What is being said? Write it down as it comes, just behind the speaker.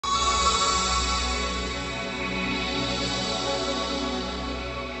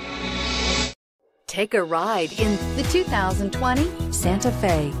Take a ride in the 2020 Santa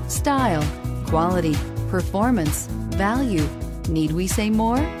Fe. Style, quality, performance, value. Need we say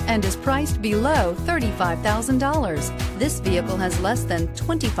more? And is priced below $35,000. This vehicle has less than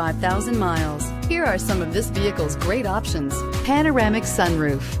 25,000 miles. Here are some of this vehicle's great options: panoramic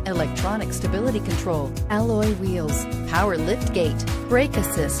sunroof, electronic stability control, alloy wheels, power lift gate, brake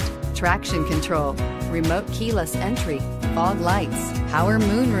assist, traction control, remote keyless entry, fog lights, power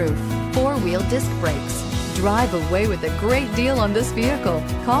moonroof, four-wheel disc brakes. Drive away with a great deal on this vehicle.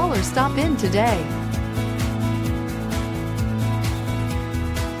 Call or stop in today.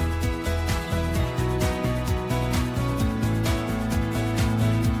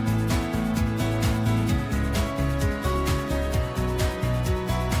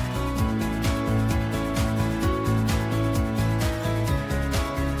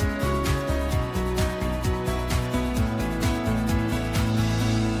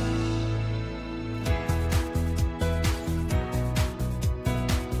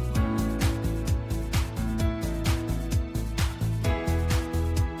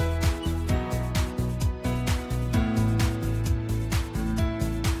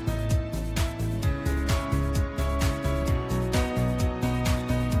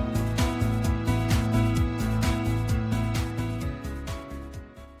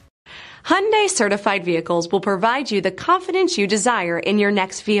 Hyundai certified vehicles will provide you the confidence you desire in your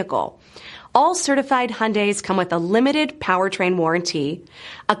next vehicle. All certified Hyundais come with a limited powertrain warranty,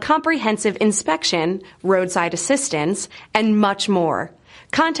 a comprehensive inspection, roadside assistance, and much more.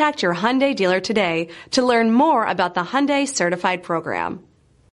 Contact your Hyundai dealer today to learn more about the Hyundai certified program.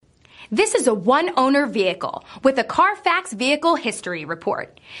 This is a one-owner vehicle with a Carfax Vehicle History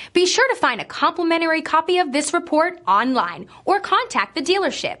Report. Be sure to find a complimentary copy of this report online or contact the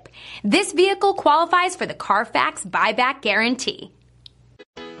dealership. This vehicle qualifies for the Carfax Buyback Guarantee.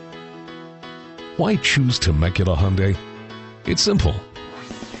 Why choose Temecula Hyundai? It's simple.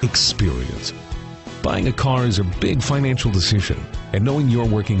 Experience. Buying a car is a big financial decision, and knowing you're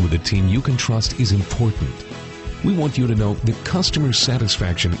working with a team you can trust is important. We want you to know that customer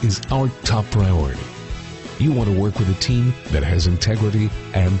satisfaction is our top priority. You want to work with a team that has integrity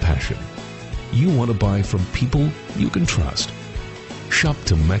and passion. You want to buy from people you can trust. Shop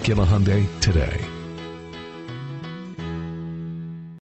Temecula Hyundai today.